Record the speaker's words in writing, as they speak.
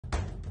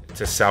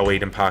to sell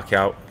Eden Park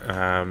out,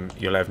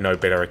 you'll have no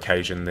better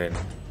occasion than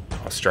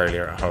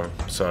Australia at home.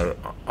 So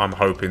I'm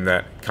hoping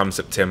that come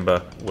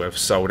September we've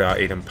sold out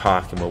Eden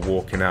Park and we're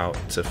walking out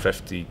to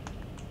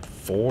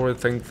 54, I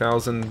think,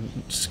 thousand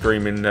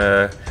screaming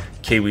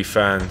Kiwi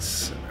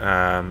fans.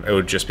 It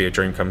would just be a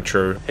dream come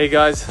true. Hey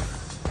guys,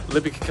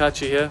 Libby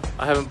Kakachi here.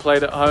 I haven't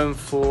played at home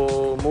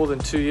for more than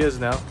 2 years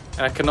now,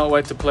 and I cannot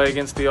wait to play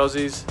against the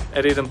Aussies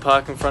at Eden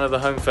Park in front of the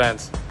home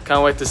fans.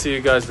 Can't wait to see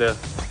you guys there.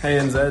 Hey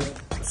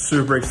NZ,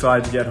 super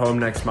excited to get home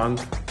next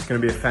month. It's going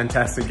to be a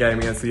fantastic game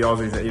against the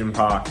Aussies at Eden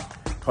Park.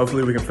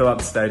 Hopefully we can fill up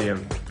the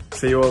stadium.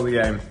 See you all at the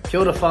game. Kia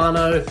ora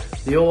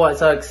whanau. The All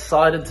Whites are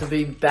excited to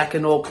be back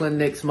in Auckland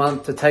next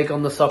month to take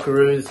on the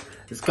Socceroos.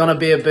 It's going to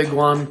be a big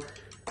one.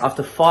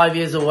 After 5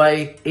 years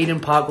away, Eden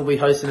Park will be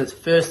hosting its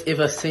first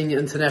ever senior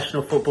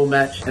international football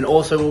match, and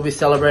also we'll be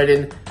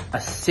celebrating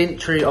a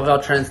century of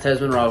our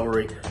Trans-Tasman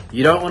rivalry.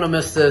 You don't want to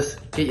miss this.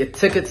 Get your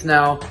tickets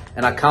now,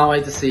 and I can't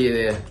wait to see you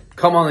there.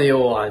 Come on the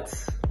All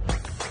Whites.